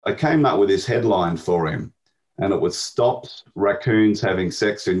I came up with this headline for him, and it was "Stop Raccoons Having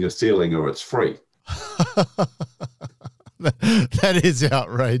Sex in Your Ceiling or It's Free." That is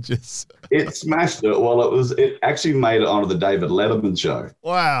outrageous. It smashed it. Well, it actually made it onto the David Letterman show.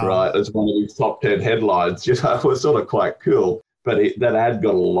 Wow. Right. It's one of these top 10 headlines. You know, it was sort of quite cool, but that ad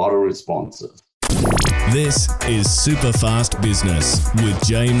got a lot of responses. This is Super Fast Business with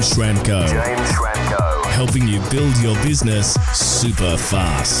James Schramko. Helping you build your business super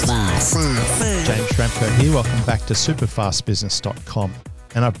fast. James Schramko here. Welcome back to superfastbusiness.com.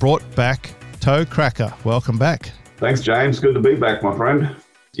 And I brought back Toecracker. Welcome back. Thanks, James. Good to be back, my friend.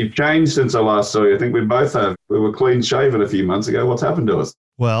 You've changed since I last saw you. I think we both have. We were clean shaven a few months ago. What's happened to us?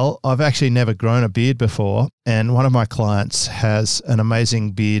 Well, I've actually never grown a beard before, and one of my clients has an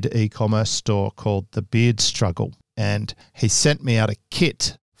amazing beard e-commerce store called The Beard Struggle, and he sent me out a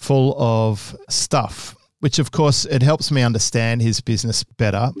kit full of stuff, which of course it helps me understand his business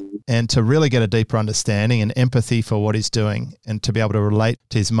better and to really get a deeper understanding and empathy for what he's doing and to be able to relate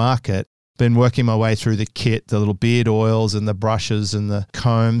to his market. Been working my way through the kit, the little beard oils and the brushes and the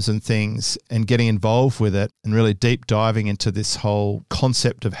combs and things, and getting involved with it and really deep diving into this whole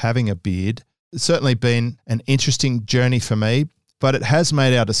concept of having a beard. It's certainly been an interesting journey for me, but it has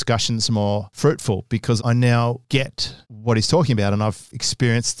made our discussions more fruitful because I now get what he's talking about, and I've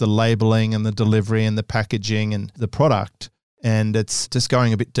experienced the labeling and the delivery and the packaging and the product. And it's just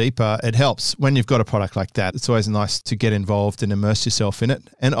going a bit deeper. It helps when you've got a product like that. It's always nice to get involved and immerse yourself in it.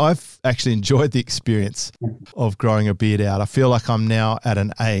 And I've actually enjoyed the experience of growing a beard out. I feel like I'm now at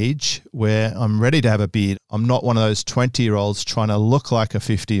an age where I'm ready to have a beard. I'm not one of those 20-year-olds trying to look like a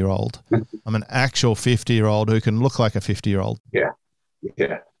 50-year-old. I'm an actual 50-year-old who can look like a 50-year-old. Yeah.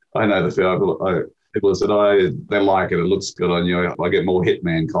 I know the feel. People said, they like it. It looks good on you. I get more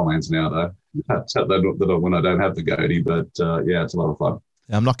hitman comments now, though. When I don't have the goatee, but yeah, it's a lot of fun.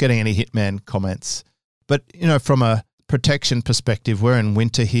 I'm not getting any hitman comments, but from a protection perspective, we're in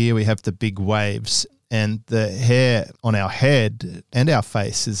winter here. We have the big waves, and the hair on our head and our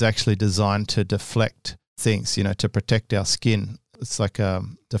face is actually designed to deflect things, to protect our skin. It's like a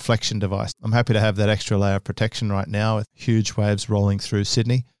deflection device. I'm happy to have that extra layer of protection right now with huge waves rolling through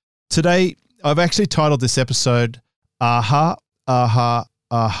Sydney. Today, I've actually titled this episode Aha, Aha,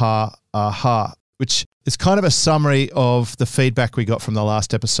 Aha, Aha, which is kind of a summary of the feedback we got from the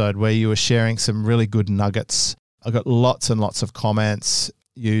last episode where you were sharing some really good nuggets. I got lots and lots of comments.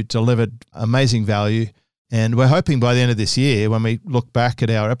 You delivered amazing value. And we're hoping by the end of this year, when we look back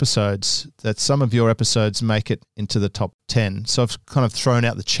at our episodes, that some of your episodes make it into the top 10. So I've kind of thrown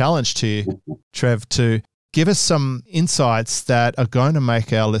out the challenge to you, Trev, to give us some insights that are going to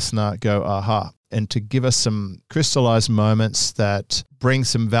make our listener go, aha, and to give us some crystallized moments that bring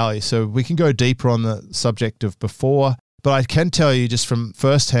some value. So we can go deeper on the subject of before, but I can tell you just from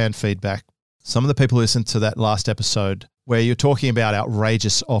firsthand feedback, some of the people who listened to that last episode where you're talking about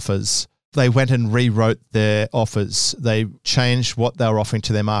outrageous offers, they went and rewrote their offers. They changed what they were offering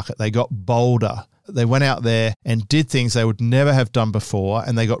to their market. They got bolder. They went out there and did things they would never have done before,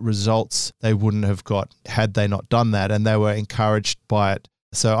 and they got results they wouldn't have got had they not done that, and they were encouraged by it.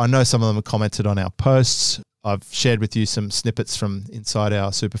 So I know some of them have commented on our posts. I've shared with you some snippets from inside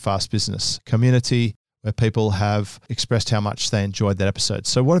our Superfast Business community where people have expressed how much they enjoyed that episode.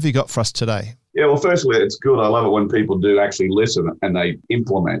 So what have you got for us today? Yeah, well, firstly, it's good. I love it when people do actually listen and they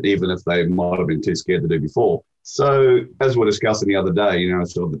implement, even if they might have been too scared to do before. So as we were discussing the other day,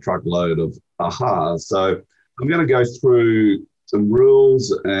 sort of the truckload of ahas. So I'm going to go through some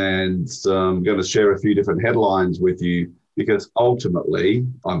rules and I'm going to share a few different headlines with you because ultimately,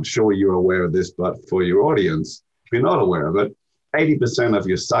 I'm sure you're aware of this, but for your audience, if you're not aware of it, 80% of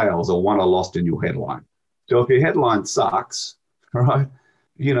your sales are won or lost in your headline. So if your headline sucks, right,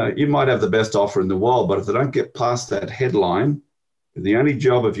 you might have the best offer in the world, but if they don't get past that headline, the only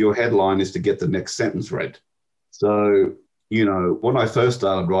job of your headline is to get the next sentence read. So, when I first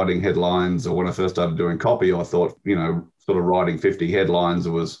started writing headlines or when I first started doing copy, I thought, sort of writing 50 headlines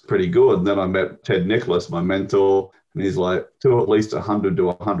was pretty good. And then I met Ted Nicholas, my mentor, and he's like, to at least 100 to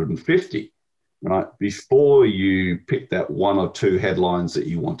 150, right? Before you pick that one or two headlines that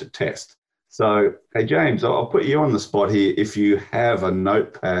you want to test. So, hey, James, I'll put you on the spot here. If you have a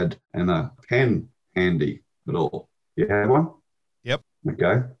notepad and a pen handy at all, you have one? Yep.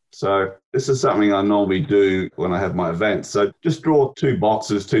 Okay. So this is something I normally do when I have my events. So just draw two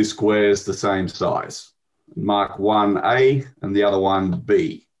boxes, two squares, the same size. Mark one A and the other one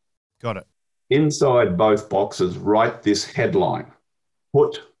B. Got it. Inside both boxes, write this headline.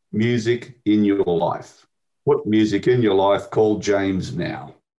 Put music in your life. Put music in your life, call James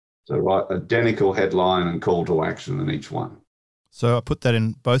now. So write identical headline and call to action in each one. So I put that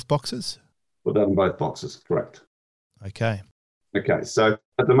in both boxes? Put that in both boxes, correct. Okay. Okay, so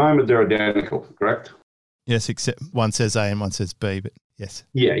at the moment they're identical, correct? Yes, except one says A and one says B, but yes.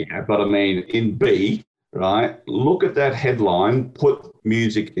 Yeah, but I mean, in B, right, look at that headline, put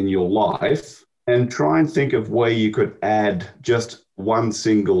music in your life, and try and think of where you could add just one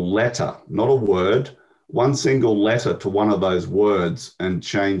single letter, not a word, one single letter to one of those words and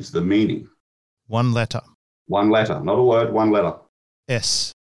change the meaning. One letter. One letter, not a word, one letter.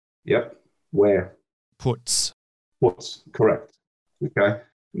 S. Yep. Where? Puts. Puts, correct. Okay.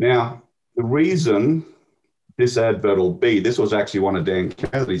 Now, the reason this advert will be, this was actually one of Dan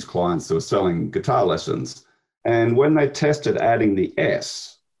Kennedy's clients that was selling guitar lessons. And when they tested adding the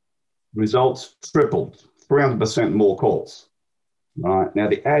S, results tripled, 300% more calls. Right. Now,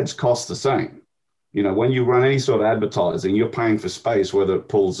 the ads cost the same. You know, when you run any sort of advertising, you're paying for space, whether it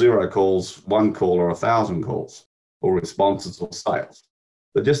pulls 0 calls, 1 call, or 1,000 calls, or responses or sales.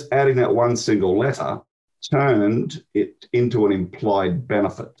 But just adding that one single letter turned it into an implied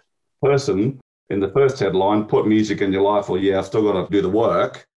benefit. Person in the first headline, put music in your life, or yeah, I've still got to do the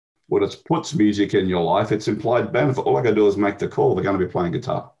work. When it puts music in your life, it's implied benefit. All I got to do is make the call. They're going to be playing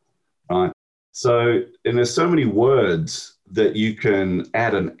guitar, right? So, and there's so many words that you can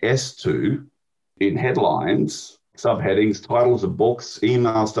add an S to in headlines, subheadings, titles of books,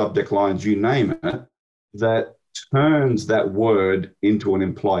 email subject lines, you name it, that turns that word into an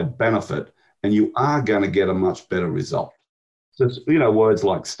implied benefit, and you are going to get a much better result. So, you know, words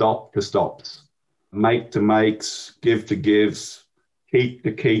like stop to stops, make to makes, give to gives, keep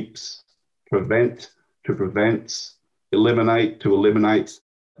to keeps, prevent to prevents, eliminate to eliminates.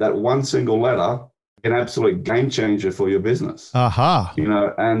 That one single letter, an absolute game changer for your business. Aha. You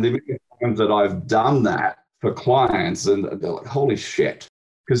know, and the times that I've done that for clients, and they're like, holy shit.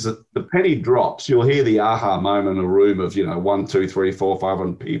 Because the penny drops, you'll hear the aha moment in a room of, you know, 1, 2, 3, 4,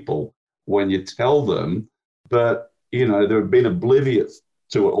 500 people when you tell them, but, you know, they've been oblivious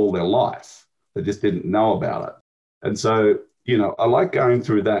to it all their life. They just didn't know about it. And so, you know, I like going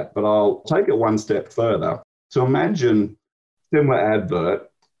through that, but I'll take it one step further. So imagine similar advert,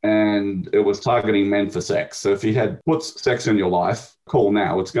 and it was targeting men for sex. So if you had put sex in your life, call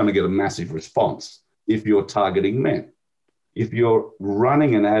now, it's going to get a massive response if you're targeting men. If you're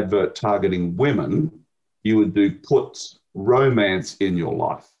running an advert targeting women, you would do put romance in your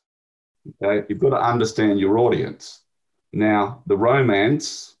life. Okay, you've got to understand your audience. Now, the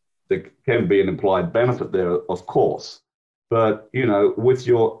romance, there can be an implied benefit there, of course. But, you know, with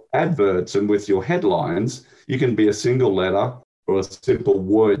your adverts and with your headlines, you can be a single letter or a simple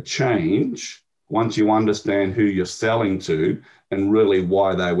word change once you understand who you're selling to and really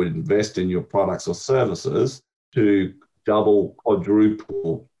why they would invest in your products or services to double,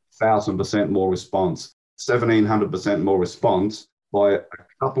 quadruple, 1,000% more response, 1,700% more response by a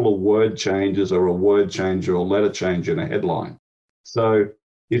couple of word changes or a word change or a letter change in a headline. So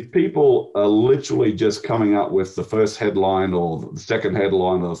if people are literally just coming up with the first headline or the second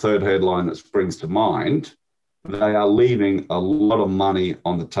headline or the third headline that springs to mind, they are leaving a lot of money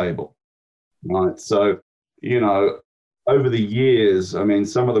on the table, right? So, you know, over the years, I mean,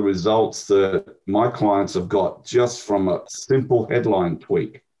 some of the results that my clients have got just from a simple headline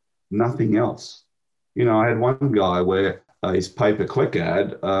tweak, nothing else. You know, I had one guy where his pay-per-click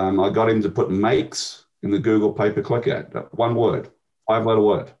ad, I got him to put makes in the Google pay-per-click ad, one word, 5-letter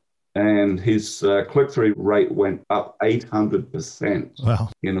word. And his click-through rate went up 800%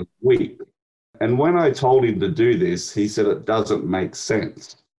 in a week. And when I told him to do this, he said, it doesn't make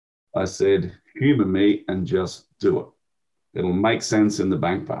sense. I said, humor me and just do it. It'll make sense in the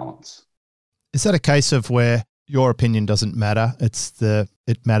bank balance. Is that a case of where your opinion doesn't matter?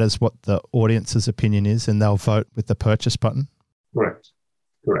 It matters what the audience's opinion is, and they'll vote with the purchase button? Correct.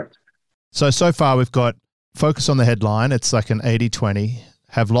 So far we've got focus on the headline. It's like an 80-20,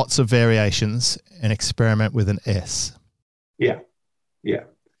 have lots of variations, and experiment with an S. Yeah.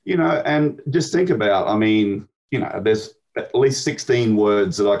 You know, and just think about, I mean, you know, there's at least 16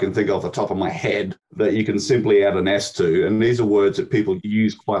 words that I can think off the top of my head that you can simply add an S to. And these are words that people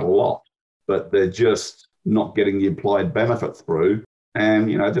use quite a lot, but they're just not getting the implied benefit through.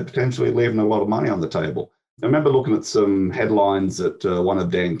 And, you know, they're potentially leaving a lot of money on the table. I remember looking at some headlines that one of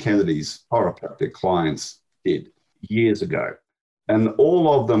Dan Kennedy's chiropractic clients did years ago. And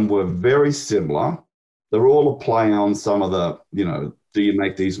all of them were very similar. They're all a play on some of the, you know, do you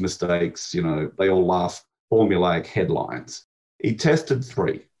make these mistakes? You know, they all laugh formulaic headlines. He tested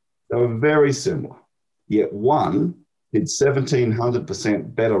 3. They were very similar. Yet one did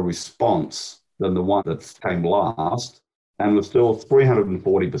 1,700% better response than the one that came last, and was still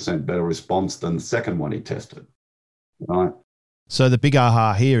 340% better response than the second one he tested. Right? So the big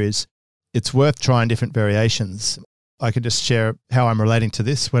aha here is it's worth trying different variations. I could just share how I'm relating to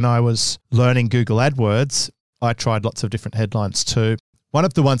this. When I was learning Google AdWords, I tried lots of different headlines too. One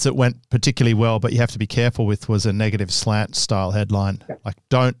of the ones that went particularly well, but you have to be careful with, was a negative slant style headline, like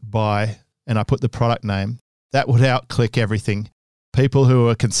don't buy, and I put the product name. That would outclick everything. People who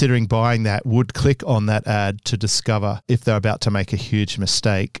are considering buying that would click on that ad to discover if they're about to make a huge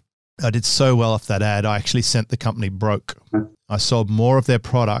mistake. I did so well off that ad, I actually sent the company broke. I sold more of their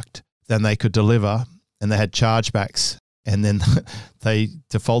product than they could deliver, and they had chargebacks. And then they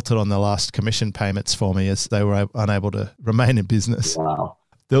defaulted on the last commission payments for me as they were unable to remain in business. Wow.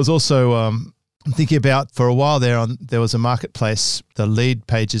 There was also, I'm thinking about, for a while there was a marketplace, the Lead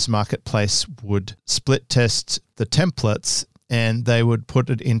Pages marketplace would split test the templates and they would put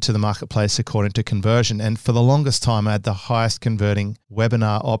it into the marketplace according to conversion. And for the longest time, I had the highest converting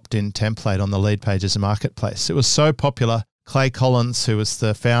webinar opt-in template on the Lead Pages marketplace. It was so popular. Clay Collins, who was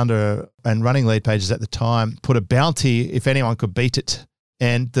the founder and running Lead Pages at the time, put a bounty if anyone could beat it.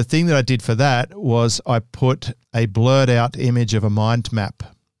 And the thing that I did for that was I put a blurred out image of a mind map.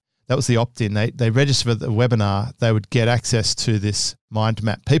 That was the opt-in. They register for the webinar. They would get access to this mind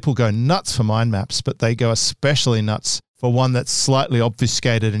map. People go nuts for mind maps, but they go especially nuts for one that's slightly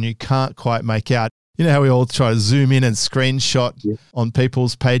obfuscated and you can't quite make out. You know how we all try to zoom in and screenshot on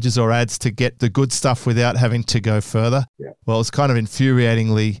people's pages or ads to get the good stuff without having to go further? Yeah. Well, it's kind of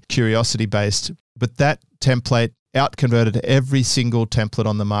infuriatingly curiosity-based, but that template out-converted every single template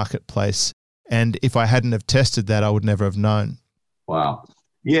on the marketplace. And if I hadn't have tested that, I would never have known. Wow.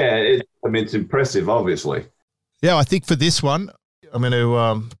 Yeah, it's impressive, obviously. Yeah, I think for this one, I'm going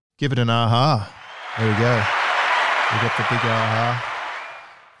to give it an aha. There we go. We got the big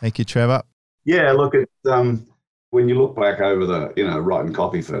aha. Thank you, Trevor. Yeah, look, it's, when you look back over writing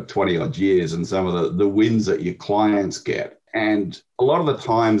copy for 20 odd years and some of the wins that your clients get, and a lot of the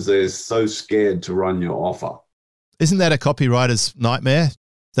times they're so scared to run your offer. Isn't that a copywriter's nightmare?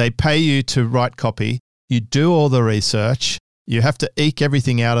 They pay you to write copy. You do all the research. You have to eke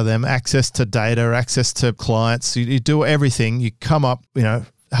everything out of them, access to data, access to clients. You do everything. You come up,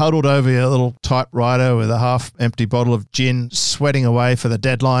 huddled over your little typewriter with a half-empty bottle of gin, sweating away for the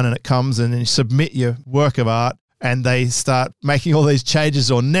deadline, and it comes and you submit your work of art and they start making all these changes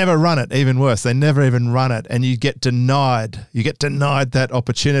or never run it, even worse. They never even run it and you get denied. You get denied that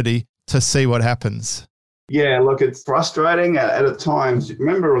opportunity to see what happens. Yeah, look, it's frustrating at times.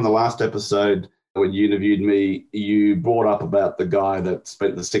 Remember on the last episode when you interviewed me, you brought up about the guy that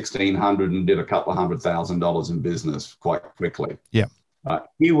spent the $1,600 and did a couple of $100,000 in business quite quickly. Yeah.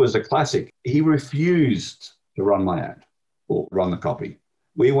 He was a classic. He refused to run my ad or run the copy.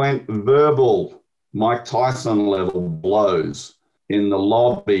 We went verbal, Mike Tyson level blows in the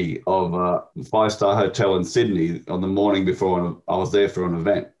lobby of a five-star hotel in Sydney on the morning before I was there for an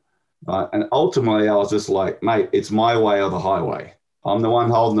event. And ultimately, I was just like, mate, it's my way or the highway. I'm the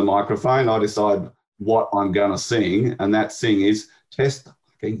one holding the microphone. I decide what I'm going to sing, and that sing is test the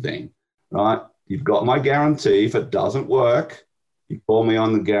fucking thing, right? You've got my guarantee. If it doesn't work, you call me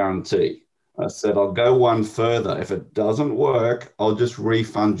on the guarantee. I said, I'll go one further. If it doesn't work, I'll just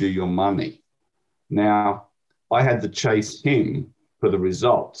refund you your money. Now, I had to chase him for the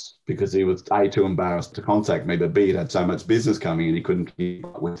results because he was A, too embarrassed to contact me, but B, he had so much business coming in, he couldn't keep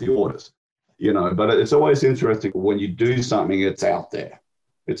up with the orders. But it's always interesting when you do something that's out there.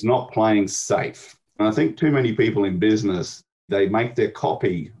 It's not playing safe. And I think too many people in business, they make their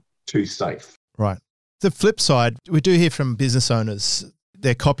copy too safe. Right. The flip side, we do hear from business owners,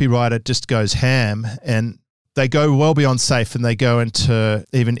 their copywriter just goes ham and they go well beyond safe and they go into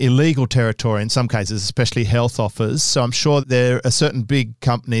even illegal territory in some cases, especially health offers. So I'm sure there are certain big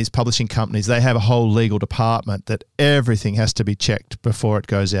companies, publishing companies, they have a whole legal department that everything has to be checked before it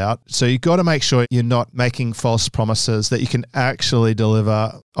goes out. So you've got to make sure you're not making false promises, that you can actually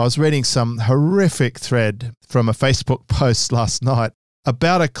deliver. I was reading some horrific thread from a Facebook post last night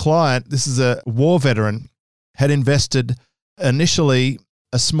about a client. This is a war veteran, had invested initially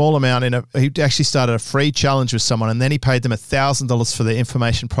a small amount he actually started a free challenge with someone, and then he paid them $1,000 for their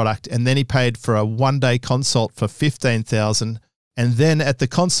information product, and then he paid for a one-day consult for $15,000, and then at the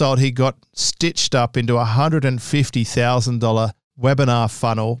consult he got stitched up into a $150,000 webinar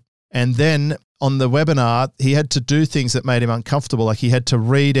funnel, and then on the webinar he had to do things that made him uncomfortable, like he had to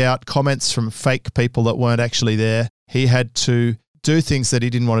read out comments from fake people that weren't actually there. He had to do things that he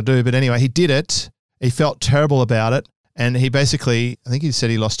didn't want to do, but anyway, he did it. He felt terrible about it. And he basically, I think he said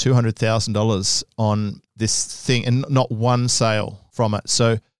he lost $200,000 on this thing and not one sale from it.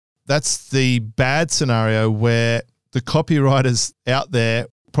 So that's the bad scenario where the copywriters out there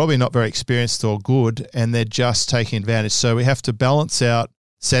probably not very experienced or good, and they're just taking advantage. So we have to balance out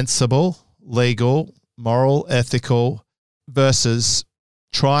sensible, legal, moral, ethical versus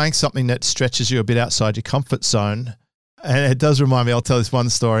trying something that stretches you a bit outside your comfort zone. And it does remind me, I'll tell this one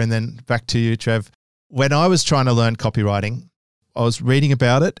story and then back to you, Trev. When I was trying to learn copywriting, I was reading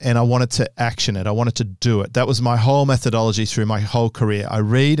about it and I wanted to action it. I wanted to do it. That was my whole methodology through my whole career. I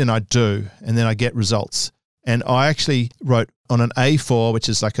read and I do, and then I get results. And I actually wrote on an A4, which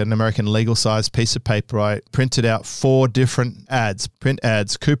is like an American legal size piece of paper, I printed out 4 different ads, print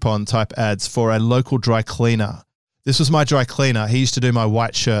ads, coupon type ads for a local dry cleaner. This was my dry cleaner. He used to do my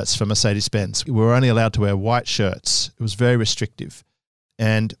white shirts for Mercedes-Benz. We were only allowed to wear white shirts. It was very restrictive.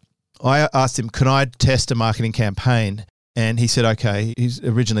 And I asked him, can I test a marketing campaign? And he said, okay. He's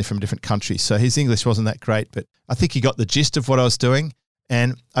originally from a different country, so his English wasn't that great, but I think he got the gist of what I was doing.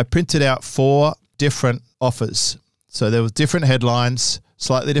 And I printed out 4 different offers. So there was different headlines,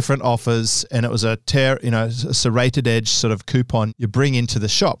 slightly different offers, and it was a serrated edge sort of coupon you bring into the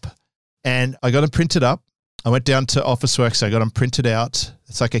shop. And I got them printed up. I went down to Officeworks. I got them printed out.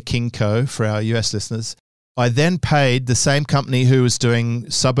 It's like a Kinko for our US listeners. I then paid the same company who was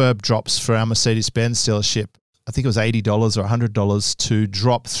doing suburb drops for our Mercedes-Benz dealership. I think it was $80 or $100 to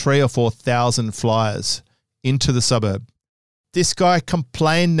drop 3,000 or 4,000 flyers into the suburb. This guy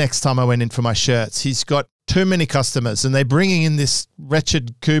complained next time I went in for my shirts. He's got too many customers and they're bringing in this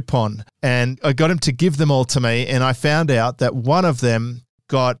wretched coupon. And I got him to give them all to me. And I found out that one of them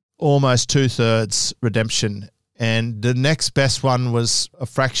got almost 2/3 redemption. And the next best one was a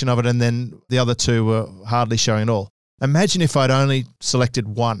fraction of it. And then the other 2 were hardly showing at all. Imagine if I'd only selected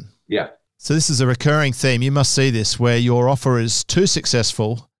one. Yeah. So this is a recurring theme. You must see this where your offer is too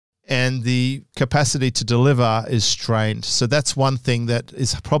successful and the capacity to deliver is strained. So that's one thing that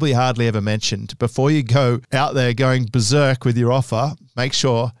is probably hardly ever mentioned. Before you go out there going berserk with your offer, make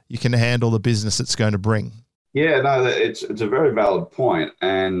sure you can handle the business it's going to bring. Yeah, no, it's a very valid point.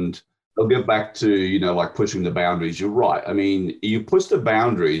 And I'll get back to, like pushing the boundaries. You're right. I mean, you push the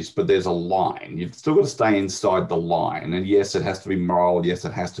boundaries, but there's a line. You've still got to stay inside the line. And yes, it has to be moral. Yes,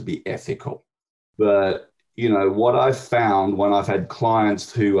 it has to be ethical. But what I've found when I've had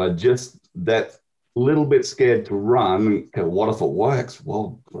clients who are just that little bit scared to run, okay, what if it works?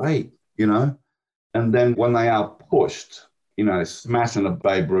 Well, great, And then when they are pushed, smashing a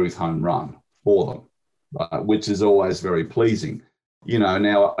Babe Ruth home run for them, which is always very pleasing.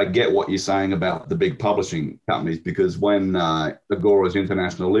 Now I get what you're saying about the big publishing companies, because when Agora's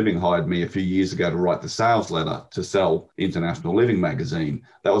International Living hired me a few years ago to write the sales letter to sell International Living magazine,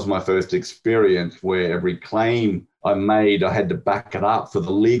 that was my first experience where every claim I made, I had to back it up for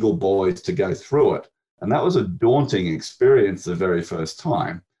the legal boys to go through it. And that was a daunting experience the very first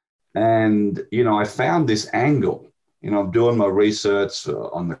time. And, I found this angle, I'm doing my research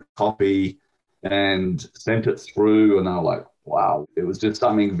on the copy and sent it through, and I'm like, wow, it was just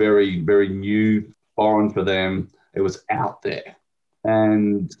something very, very new, foreign for them. It was out there.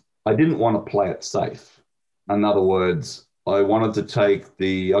 And I didn't want to play it safe. In other words, I wanted to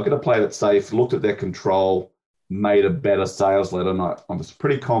I could have played it safe, looked at their control, made a better sales letter, and I was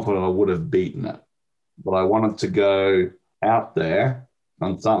pretty confident I would have beaten it. But I wanted to go out there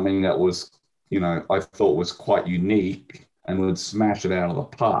on something that was, I thought was quite unique and would smash it out of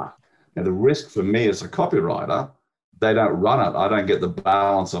the park. Now, the risk for me as a copywriter, they don't run it. I don't get the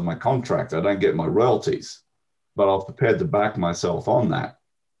balance of my contract. I don't get my royalties. But I was prepared to back myself on that.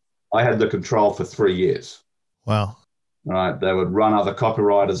 I had the control for 3 years. Wow. Right. They would run other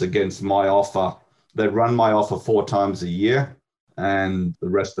copywriters against my offer. They'd run my offer 4 times a year. And the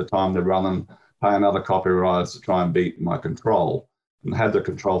rest of the time they'd run them, paying other copywriters to try and beat my control, and had the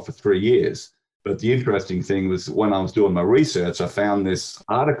control for 3 years. But the interesting thing was when I was doing my research, I found this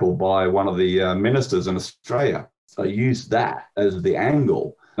article by one of the ministers in Australia. I used that as the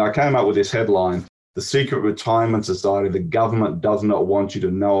angle. And I came up with this headline, "The Secret Retirement Society the Government Does Not Want You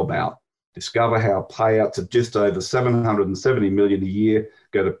to Know About. Discover how payouts of just over $770 million a year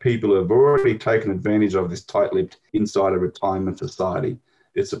go to people who have already taken advantage of this tight-lipped insider retirement society.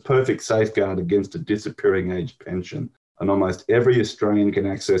 It's a perfect safeguard against a disappearing age pension. And almost every Australian can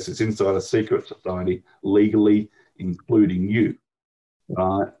access this insider secret society legally, including you."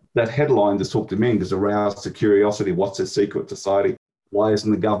 That headline just hooked me in, because it aroused the curiosity. What's a secret society? Why isn't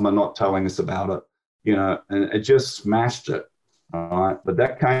the government not telling us about it? And it just smashed it. All right. But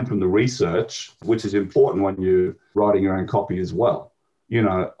that came from the research, which is important when you're writing your own copy as well.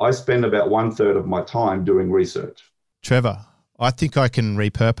 I spend about 1/3 of my time doing research. Trevor, I think I can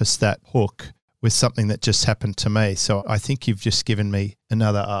repurpose that hook with something that just happened to me. So I think you've just given me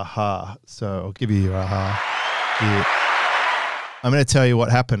another aha. So I'll give you your aha here. I'm going to tell you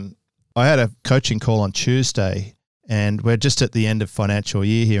what happened. I had a coaching call on Tuesday, and we're just at the end of financial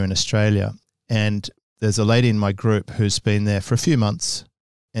year here in Australia. And there's a lady in my group who's been there for a few months.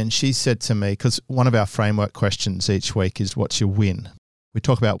 And she said to me, because one of our framework questions each week is, what's your win? We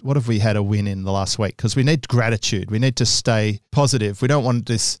talk about what have we had a win in the last week? Because we need gratitude. We need to stay positive. We don't want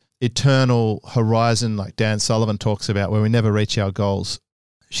this eternal horizon like Dan Sullivan talks about where we never reach our goals.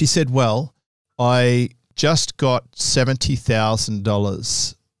 She said, well, I just got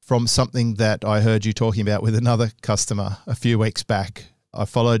 $70,000 from something that I heard you talking about with another customer a few weeks back. I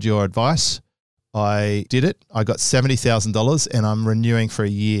followed your advice. I did it. I got $70,000 and I'm renewing for a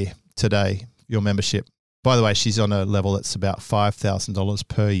year today, your membership. By the way, she's on a level that's about $5,000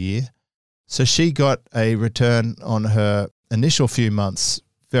 per year. So she got a return on her initial few months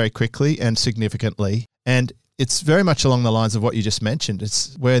very quickly and significantly. And it's very much along the lines of what you just mentioned.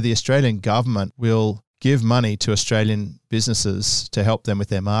 It's where the Australian government will give money to Australian businesses to help them with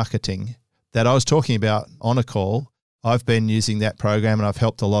their marketing that I was talking about on a call. I've been using that program and I've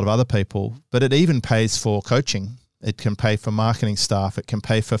helped a lot of other people, but it even pays for coaching. It can pay for marketing staff. It can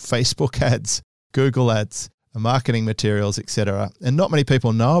pay for Facebook ads, Google ads, marketing materials, etc. And not many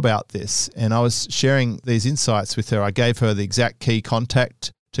people know about this. And I was sharing these insights with her. I gave her the exact key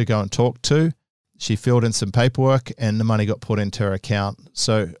contact to go and talk to. She filled in some paperwork and the money got put into her account.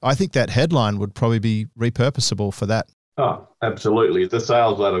 So I think that headline would probably be repurposable for that. Oh, absolutely. The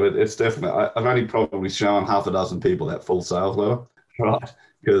sales letter, it's definitely, I've only probably shown half a dozen people that full sales letter, right?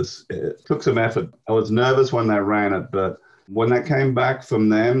 Because it took some effort. I was nervous when they ran it, but when that came back from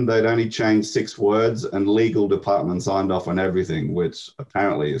them, they'd only changed 6 words and legal department signed off on everything, which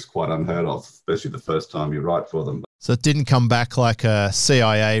apparently is quite unheard of, especially the first time you write for them. So it didn't come back like a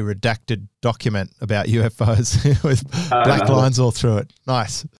CIA redacted document about UFOs with black lines all through it.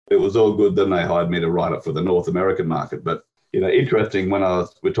 Nice. It was all good. Then they hired me to write it for the North American market. But, interesting when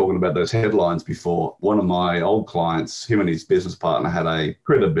we're talking about those headlines before, one of my old clients, him and his business partner had a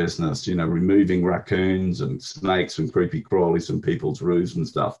critter business, removing raccoons and snakes and creepy crawlies from people's roofs and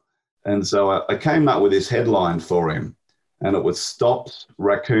stuff. And so I came up with this headline for him, and it was "Stop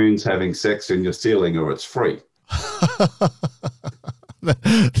Raccoons Having Sex in Your Ceiling or It's Free."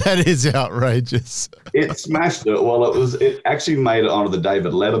 That is outrageous. It smashed it. Well, it actually made it onto the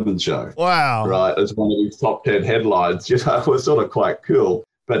David Letterman show. Wow. Right. It's one of these top 10 headlines. It was sort of quite cool,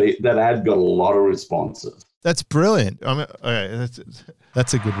 but that ad got a lot of responses. That's brilliant. I mean, okay,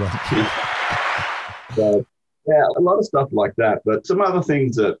 that's a good one. So, yeah, a lot of stuff like that. But some other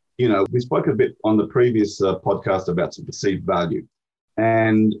things that, we spoke a bit on the previous podcast about some perceived value.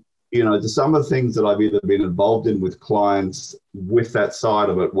 And to some of the things that I've either been involved in with clients with that side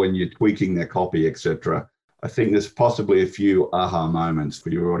of it when you're tweaking their copy, etc. I think there's possibly a few aha moments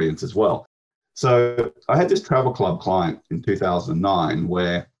for your audience as well. So I had this travel club client in 2009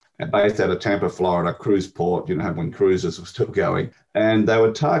 where based out of Tampa, Florida, cruise port, when cruises were still going, and they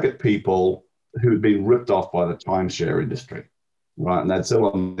would target people who'd been ripped off by the timeshare industry. Right, and they'd sell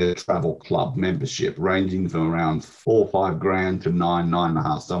on their travel club membership, ranging from around $4 or $5 grand to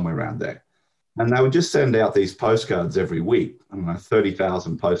 $9.5, somewhere around there. And they would just send out these postcards every week.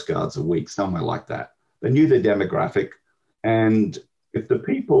 30,000 postcards a week, somewhere like that. They knew their demographic, and if the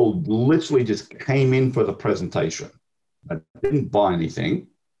people literally just came in for the presentation, they didn't buy anything,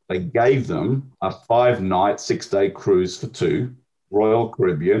 they gave them a 5-night, 6-day cruise for 2, Royal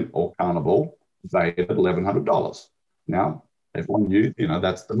Caribbean or Carnival, valued at $1,100. Now, everyone knew,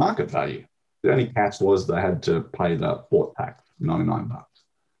 that's the market value. The only catch was they had to pay the port tax, $99.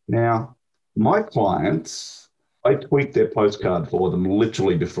 Now, my clients, I tweaked their postcard for them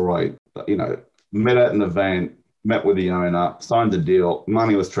literally before I, met at an event, met with the owner, signed the deal,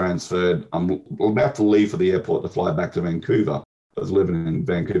 money was transferred. I'm about to leave for the airport to fly back to Vancouver. I was living in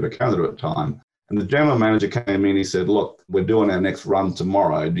Vancouver, Canada at the time. And the general manager came in, he said, "Look, we're doing our next run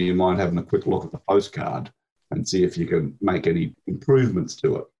tomorrow. Do you mind having a quick look at the postcard and see if you can make any improvements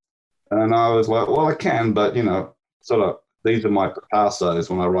to it?" And I was like, "Well, I can, but, these are my Picassos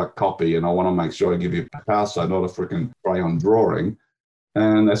when I write copy, and I want to make sure I give you a Picasso, not a freaking crayon drawing."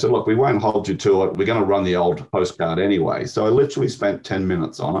 And they said, "Look, we won't hold you to it. We're going to run the old postcard anyway." So I literally spent 10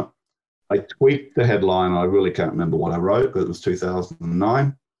 minutes on it. I tweaked the headline. I really can't remember what I wrote, but it was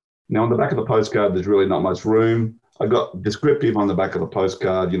 2009. Now, on the back of the postcard, there's really not much room. I got descriptive on the back of the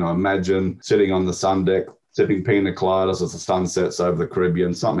postcard, imagine sitting on the sun deck, sipping pina coladas as the sun sets over the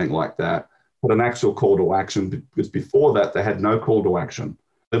Caribbean, something like that. But an actual call to action, because before that, they had no call to action.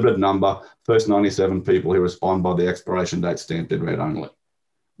 Limited number, first 97 people who respond by the expiration date stamped in red only.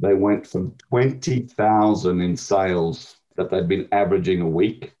 They went from 20,000 in sales that they'd been averaging a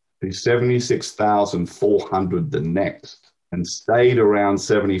week to 76,400 the next. and stayed around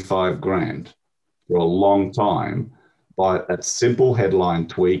 75 grand for a long time by a simple headline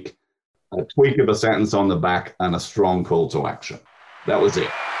tweak, a tweak of a sentence on the back, and a strong call to action. That was it.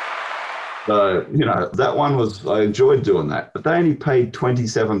 So, that one I enjoyed doing that, but they only paid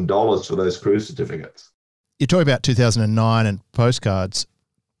 $27 for those cruise certificates. You're talking about 2009 and postcards.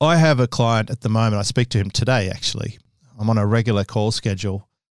 I have a client at the moment. I speak to him today, actually. I'm on a regular call schedule.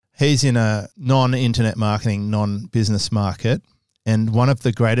 He's in a non-internet marketing, non-business market. And one of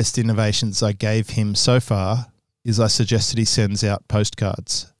the greatest innovations I gave him so far is I suggested he sends out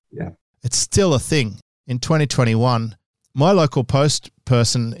postcards. Yeah. It's still a thing. In 2021, my local post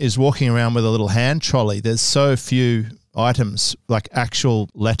person is walking around with a little hand trolley. There's so few items, like actual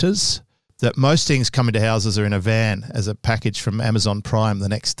letters, that most things coming to houses are in a van as a package from Amazon Prime the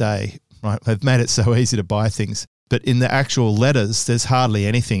next day. Right? They've made it so easy to buy things. But in the actual letters, there's hardly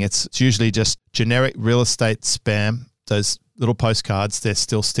anything. It's usually just generic real estate spam. Those little postcards, they're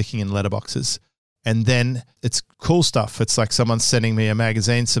still sticking in letterboxes. And then it's cool stuff. It's like someone's sending me a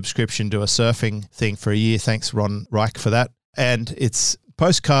magazine subscription to a surfing thing for a year. Thanks, Ron Reich, for that. And it's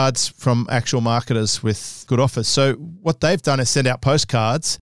postcards from actual marketers with good offers. So what they've done is send out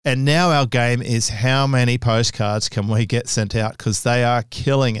postcards. And now our game is how many postcards can we get sent out, because they are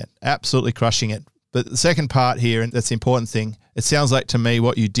killing it, absolutely crushing it. But the second part here, and that's the important thing, it sounds like to me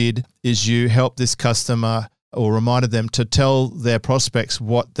what you did is you helped this customer or reminded them to tell their prospects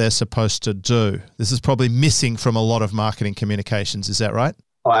what they're supposed to do. This is probably missing from a lot of marketing communications. Is that right?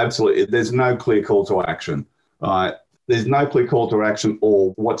 Oh, absolutely. There's no clear call to action. There's no clear call to action,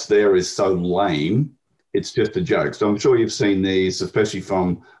 or what's there is so lame, it's just a joke. So I'm sure you've seen these, especially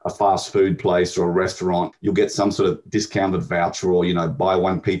from a fast food place or a restaurant. You'll get some sort of discounted voucher, or, buy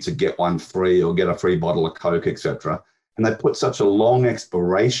one pizza, get one free, or get a free bottle of Coke, etc. And they put such a long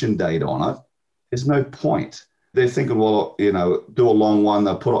expiration date on it. There's no point. They're thinking, well, do a long one.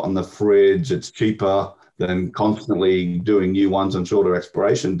 They'll put it on the fridge. It's cheaper than constantly doing new ones on shorter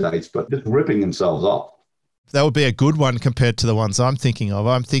expiration dates, but just ripping themselves off. That would be a good one compared to the ones I'm thinking of.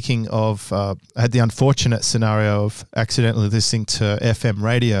 I'm thinking of, I had the unfortunate scenario of accidentally listening to FM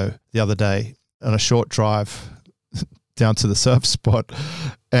radio the other day on a short drive down to the surf spot.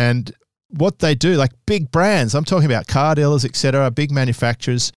 And what they do, like big brands, I'm talking about car dealers, etc., big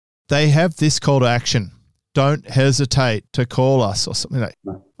manufacturers, they have this call to action. Don't hesitate to call us, or something like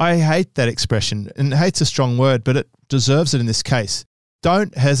that. I hate that expression, and hate's a strong word, but it deserves it in this case.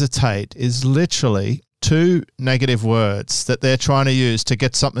 Don't hesitate is literally two negative words that they're trying to use to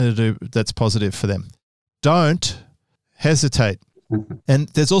get something to do that's positive for them. Don't hesitate. And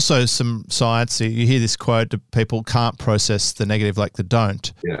there's also some science. You hear this quote that people can't process the negative like the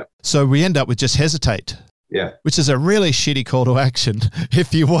don't. Yeah. So we end up with just hesitate. Yeah. Which is a really shitty call to action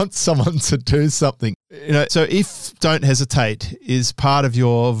if you want someone to do something. So if don't hesitate is part of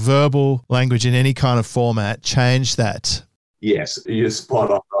your verbal language in any kind of format, change that. Yes, you're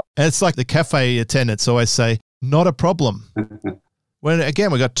spot on. And it's like the cafe attendants always say, not a problem. When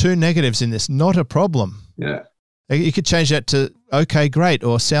again, we've got two negatives in this, not a problem. Yeah. You could change that to, okay, great,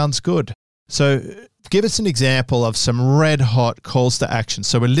 or sounds good. So give us an example of some red hot calls to action.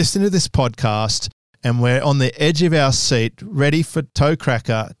 So we're listening to this podcast and we're on the edge of our seat, ready for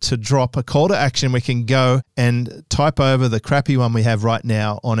Toecracker to drop a call to action. We can go and type over the crappy one we have right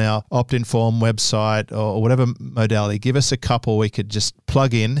now on our opt-in form website or whatever modality. Give us a couple we could just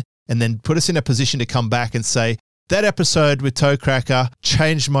plug in and then put us in a position to come back and say, that episode with Toecracker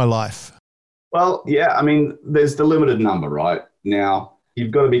changed my life. Well, yeah, I mean, there's the limited number, right? Now,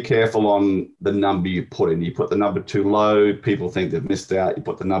 you've got to be careful on the number you put in. You put the number too low, people think they've missed out. You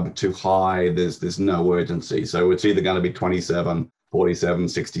put the number too high, there's no urgency. So it's either going to be 27, 47,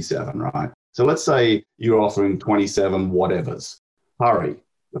 67, right? So let's say you're offering 27 whatevers. Hurry.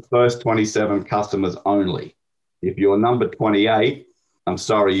 The first 27 customers only. If you're number 28, I'm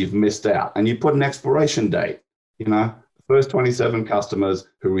sorry, you've missed out. And you put an expiration date, First 27 customers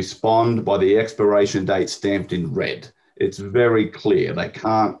who respond by the expiration date stamped in red. It's very clear. They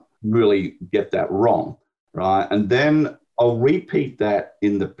can't really get that wrong, right? And then I'll repeat that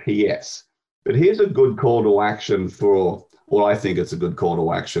in the PS. But here's a good call to action for, well, I think it's a good call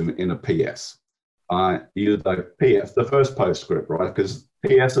to action in a PS. Use the PS, the first postscript, right? Because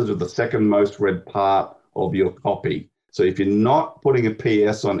PSs are the second most read part of your copy. So if you're not putting a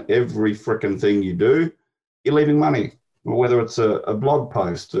PS on every frickin' thing you do, you're leaving money. Whether it's a blog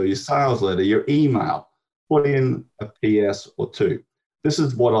post or your sales letter, your email, put in a PS or two. This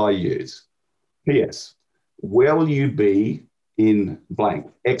is what I use. PS, where will you be in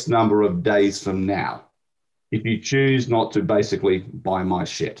blank X number of days from now if you choose not to basically buy my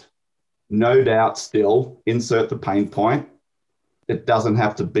shit? No doubt still, insert the pain point. it doesn't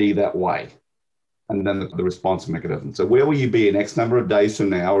have to be that way. And then the response mechanism. So where will you be in X number of days from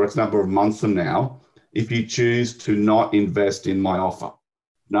now or X number of months from now if you choose to not invest in my offer?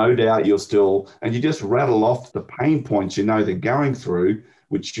 No doubt you'll still, and you just rattle off the pain points you know they're going through,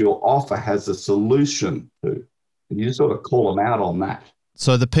 which your offer has a solution to. And you just sort of call them out on that.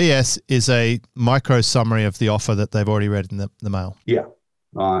 So the PS is a micro summary of the offer that they've already read in the mail. Yeah.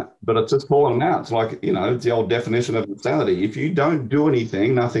 Right. But it's just calling them out. It's like, it's the old definition of insanity. If you don't do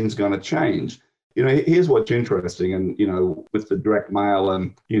anything, nothing's going to change. Here's what's interesting. And, with the direct mail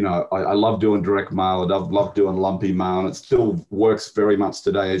and, I love doing direct mail. I love doing lumpy mail. And it still works very much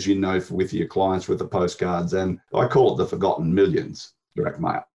today, as with your clients, with the postcards. And I call it the forgotten millions direct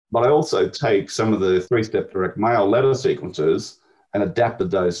mail. But I also take some of the 3-step direct mail letter sequences and adapted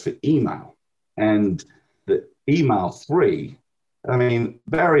those for email. And the email 3,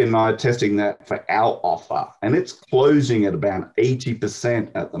 Barry and I are testing that for our offer, and it's closing at about 80%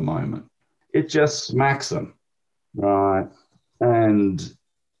 at the moment. It just smacks them, right? And,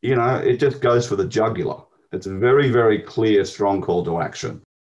 it just goes for the jugular. It's a very, very clear, strong call to action.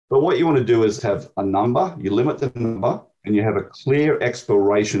 But what you want to do is have a number, you limit the number, and you have a clear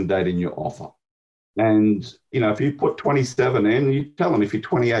expiration date in your offer. And, if you put 27 in, you tell them if you're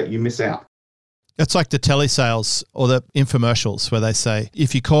 28, you miss out. It's like the telesales or the infomercials where they say,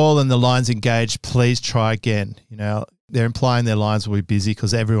 if you call and the line's engaged, please try again. They're implying their lines will be busy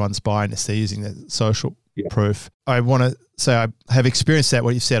because everyone's buying this. They're using the social proof. I want to say I have experienced that,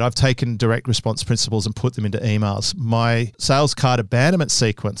 what you've said. I've taken direct response principles and put them into emails. My sales card abandonment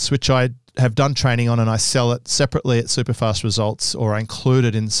sequence, which I have done training on and I sell it separately at Superfast Results or I include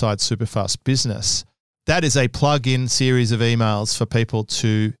it inside Superfast Business. That is a plug-in series of emails for people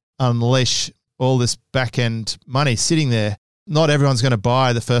to unleash all this back-end money sitting there. Not everyone's going to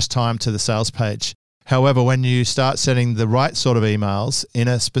buy the first time to the sales page. However, when you start sending the right sort of emails in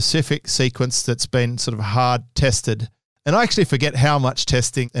a specific sequence that's been sort of hard tested, and I actually forget how much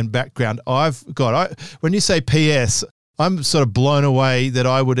testing and background I've got. When you say PS, I'm sort of blown away that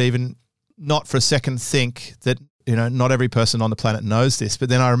I would even not for a second think that, not every person on the planet knows this. But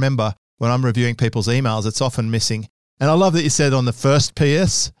then I remember when I'm reviewing people's emails, it's often missing. And I love that you said on the first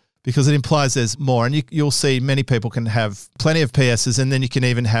PS, because it implies there's more. And you'll see many people can have plenty of PSs, and then you can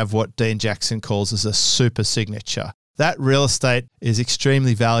even have what Dean Jackson calls as a super signature. That real estate is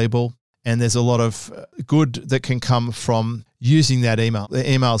extremely valuable, and there's a lot of good that can come from using that email.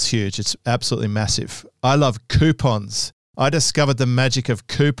 The email's huge. It's absolutely massive. I love coupons. I discovered the magic of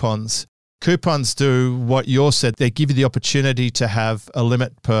coupons. Coupons do what you said. They give you the opportunity to have a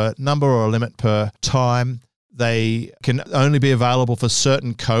limit per number or a limit per time. They can only be available for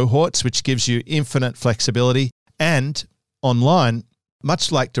certain cohorts, which gives you infinite flexibility. And online,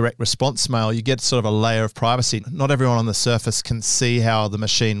 much like direct response mail, you get sort of a layer of privacy. Not everyone on the surface can see how the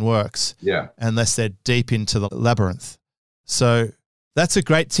machine works unless they're deep into the labyrinth. So that's a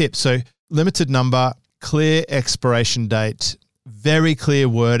great tip. So limited number, clear expiration date, very clear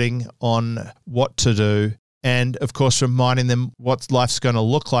wording on what to do. And, of course, reminding them what life's going to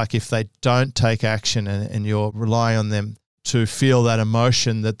look like if they don't take action, and you're relying on them to feel that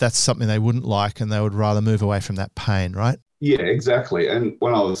emotion, that's something they wouldn't like and they would rather move away from that pain, right? Yeah, exactly. And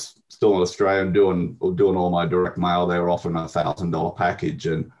when I was still in Australia and doing all my direct mail, they were offering a $1,000 package.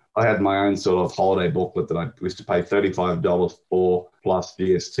 And I had my own sort of holiday booklet that I used to pay $35 for plus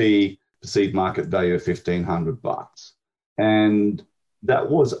GST, perceived market value of $1,500. And that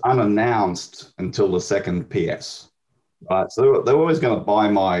was unannounced until the second PS, right? So they were always going to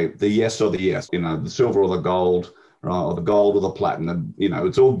buy the yes or the yes, the silver or the gold, right? Or the gold or the platinum.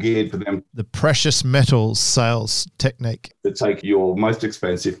 It's all geared for them. The precious metals sales technique. To take your most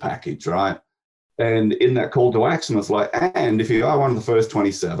expensive package, right? And in that call to action, it's like, and if you are one of the first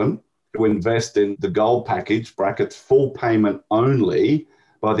 27 to invest in the gold package, brackets, full payment only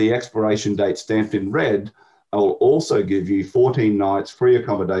by the expiration date stamped in red, I will also give you 14 nights free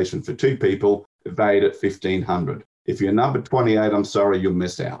accommodation for 2 people, valued at $1,500. If you're number 28, I'm sorry, you'll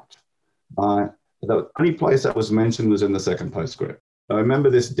miss out. The only place that was mentioned was in the second postscript. I remember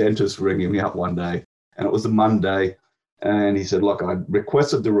this dentist ringing me up one day, and it was a Monday, and he said, look, I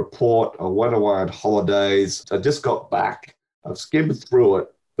requested the report. I went away on holidays. I just got back. I've skimmed through it,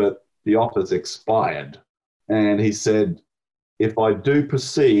 but the offer's expired. And he said, if I do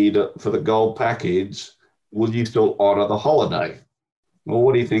proceed for the gold package, will you still honor the holiday? Well,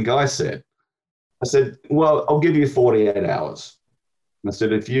 what do you think I said? I said, well, I'll give you 48 hours. And I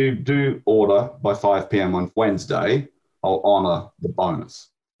said, if you do order by 5 p.m. on Wednesday, I'll honor the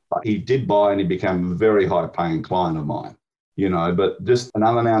bonus. But he did buy, and he became a very high-paying client of mine. but just an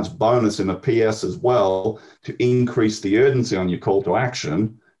unannounced bonus in a PS as well to increase the urgency on your call to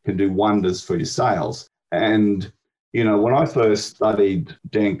action can do wonders for your sales. And, when I first studied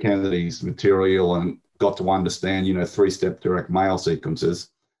Dan Kennedy's material and got to understand, 3-step direct mail sequences,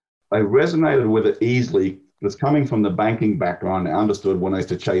 I resonated with it easily. Because coming from the banking background, I understood when I used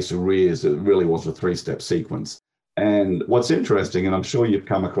to chase arrears, it really was a 3-step sequence. And what's interesting, and I'm sure you've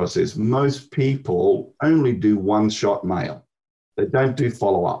come across this, most people only do one-shot mail. They don't do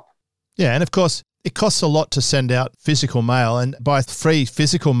follow-up. Yeah, and of course, it costs a lot to send out physical mail. And by free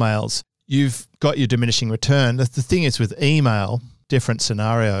physical mails, you've got your diminishing return. The thing is with email, different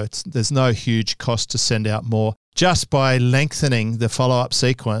scenario. There's no huge cost to send out more. Just by lengthening the follow-up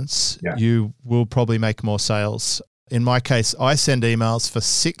sequence, you will probably make more sales. In my case, I send emails for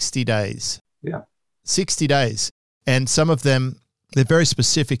 60 days. Yeah. 60 days. And some of them, they're very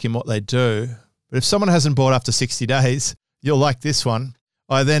specific in what they do. But if someone hasn't bought after 60 days, you'll like this one.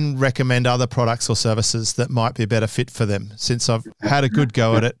 I then recommend other products or services that might be a better fit for them. Since I've had a good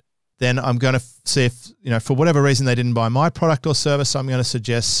go at it, then I'm going to see if, for whatever reason they didn't buy my product or service, I'm going to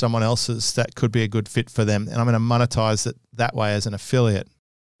suggest someone else's that could be a good fit for them. And I'm going to monetize it that way as an affiliate.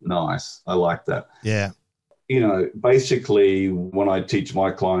 Nice. I like that. Yeah. Basically, when I teach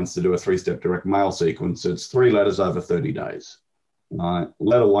my clients to do a 3-step direct mail sequence, it's 3 letters over 30 days.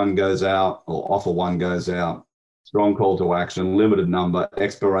 Letter 1 goes out, or offer 1 goes out, strong call to action, limited number,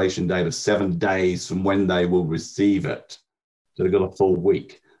 expiration date of 7 days from when they will receive it. So they've got a full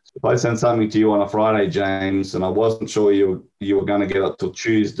week. If I send something to you on a Friday, James, and I wasn't sure you were going to get it till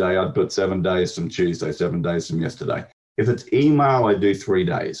Tuesday, I'd put 7 days from Tuesday, 7 days from yesterday. If it's email, I do 3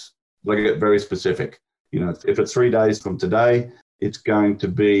 days. I get very specific. If it's 3 days from today, it's going to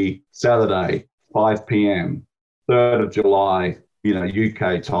be Saturday, 5 p.m., 3rd of July,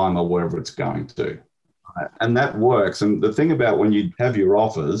 UK time or wherever it's going to. And that works. And the thing about when you have your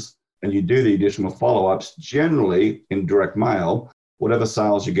offers and you do the additional follow-ups, generally in direct mail, whatever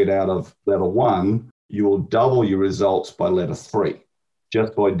sales you get out of letter 1, you will double your results by letter 3,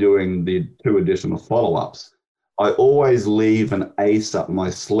 just by doing the 2 additional follow-ups. I always leave an ace up my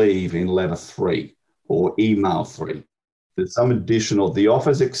sleeve in letter 3 or email 3. There's some additional, the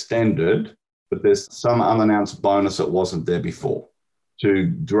offer's extended, but there's some unannounced bonus that wasn't there before to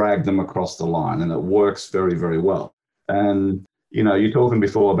drag them across the line. And it works very, very well. And, you're talking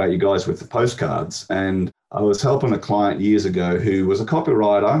before about you guys with the postcards. And I was helping a client years ago who was a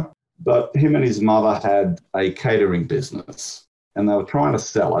copywriter, but him and his mother had a catering business and they were trying to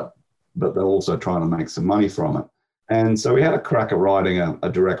sell it, but they're also trying to make some money from it. And so we had a crack at writing a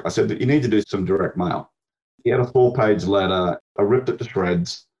direct. I said, you need to do some direct mail. He had a 4-page letter. I ripped it to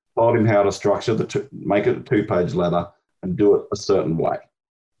shreds, told him how to structure make it a 2-page letter and do it a certain way,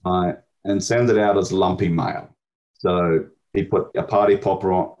 and send it out as lumpy mail. So he put a party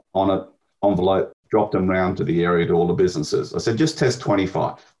popper on it, envelope, dropped them round to the area to all the businesses. I said, just test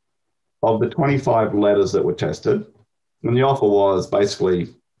 25. Of the 25 letters that were tested, and the offer was basically,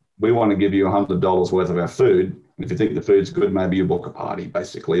 we want to give you $100 worth of our food. If you think the food's good, maybe you book a party,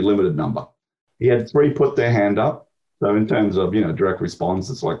 basically, limited number. He had 3 put their hand up. So in terms of, direct response,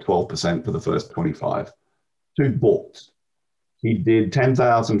 it's like 12% for the first 25. 2 booked. He did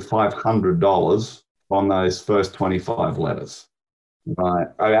 $10,500 on those first 25 letters.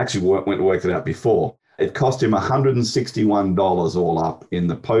 I actually went and worked it out before. It cost him $161 all up in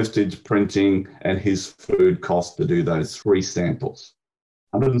the postage, printing, and his food cost to do those 3 samples.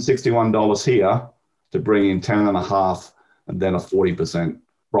 $161 here to bring in 10.5 and then a 40%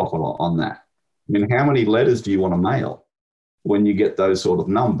 profit on that. I mean, how many letters do you want to mail when you get those sort of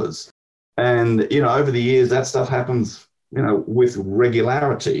numbers? And, over the years, that stuff happens, with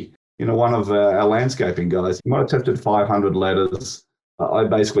regularity. One of our landscaping guys, he might have tested 500 letters. I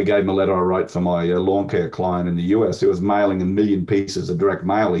basically gave him a letter I wrote for my lawn care client in the US who was mailing 1 million pieces of direct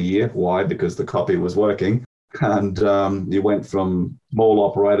mail a year. Why? Because the copy was working. And he went from small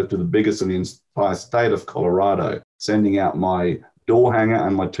operator to the biggest in the entire state of Colorado, sending out my door hanger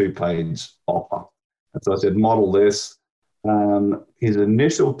and my 2-page offer. And so I said, model this. His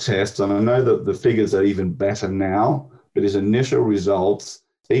initial test, and I know that the figures are even better now, but his initial results,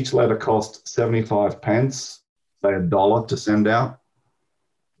 each letter cost 75 pence, say $1 to send out.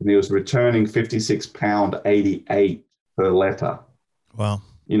 And he was returning £56.88 per letter. Wow.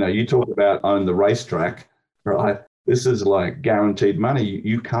 You talk about own the racetrack, right? This is like guaranteed money.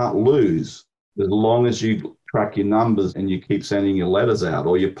 You can't lose as long as you track your numbers and you keep sending your letters out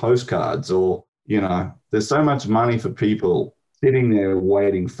or your postcards or, there's so much money for people sitting there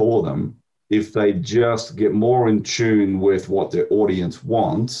waiting for them. If they just get more in tune with what their audience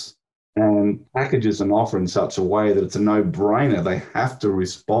wants and packages an offer in such a way that it's a no-brainer. They have to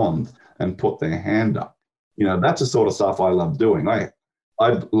respond and put their hand up. That's the sort of stuff I love doing. I'd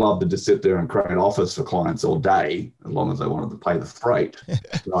love to just sit there and create offers for clients all day, as long as they wanted to pay the freight.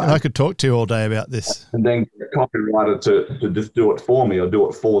 Right? And I could talk to you all day about this. And then get a copywriter to just do it for me or do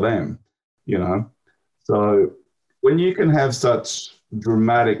it for them, So when you can have such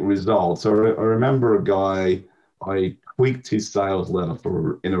dramatic results, I remember a guy, I tweaked his sales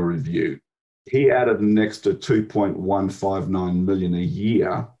letter in a review. He added an extra $2.159 million a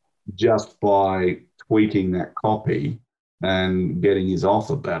year just by tweaking that copy and getting his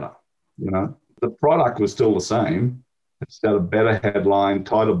offer better. The product was still the same. It's got a better headline,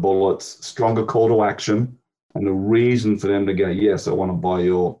 tighter bullets, stronger call to action, and a reason for them to go, yes, I want to buy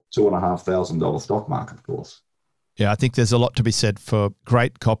your $2,500 stock market course. Yeah, I think there's a lot to be said for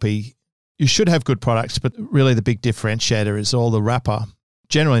great copy. You should have good products, but really the big differentiator is all the wrapper.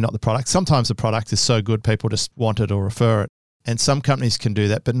 Generally not the product. Sometimes the product is so good people just want it or refer it. And some companies can do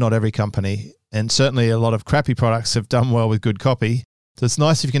that, but not every company. And certainly a lot of crappy products have done well with good copy. So it's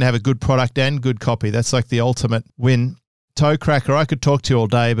nice if you can have a good product and good copy. That's like the ultimate win. Toecracker, I could talk to you all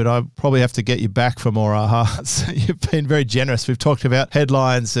day, but I probably have to get you back for more ahas. You've been very generous. We've talked about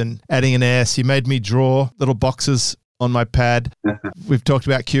headlines and adding an S. You made me draw little boxes on my pad. We've talked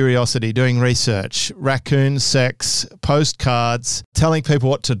about curiosity, doing research, raccoon sex, postcards, telling people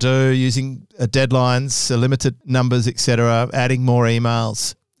what to do, using deadlines, limited numbers, etc., adding more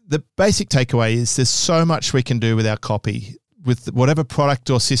emails. The basic takeaway is there's so much we can do with our copy, with whatever product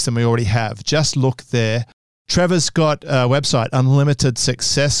or system we already have. Just look there. Trevor's got a website,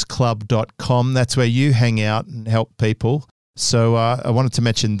 unlimitedsuccessclub.com. That's where you hang out and help people. So I wanted to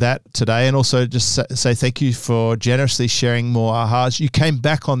mention that today, and also just say thank you for generously sharing more ahas. You came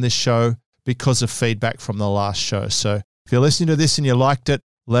back on this show because of feedback from the last show. So if you're listening to this and you liked it,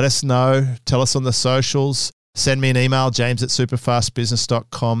 let us know. Tell us on the socials. Send me an email,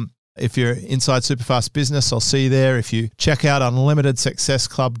 james@superfastbusiness.com. If you're inside Superfast Business, I'll see you there. If you check out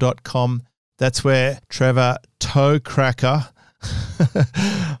unlimitedsuccessclub.com, that's where Trevor Toecracker,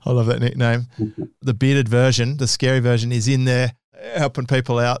 I love that nickname, the bearded version, the scary version, is in there helping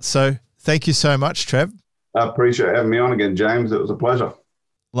people out. So thank you so much, Trev. I appreciate having me on again, James. It was a pleasure.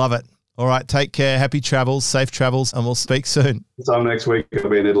 Love it. All right, take care. Happy travels, safe travels, and we'll speak soon. So next week I'll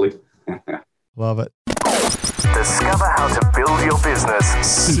be in Italy. Love it. Discover how to build your business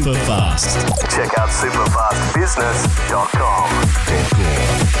super fast. Check out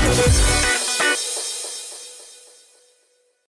superfastbusiness.com.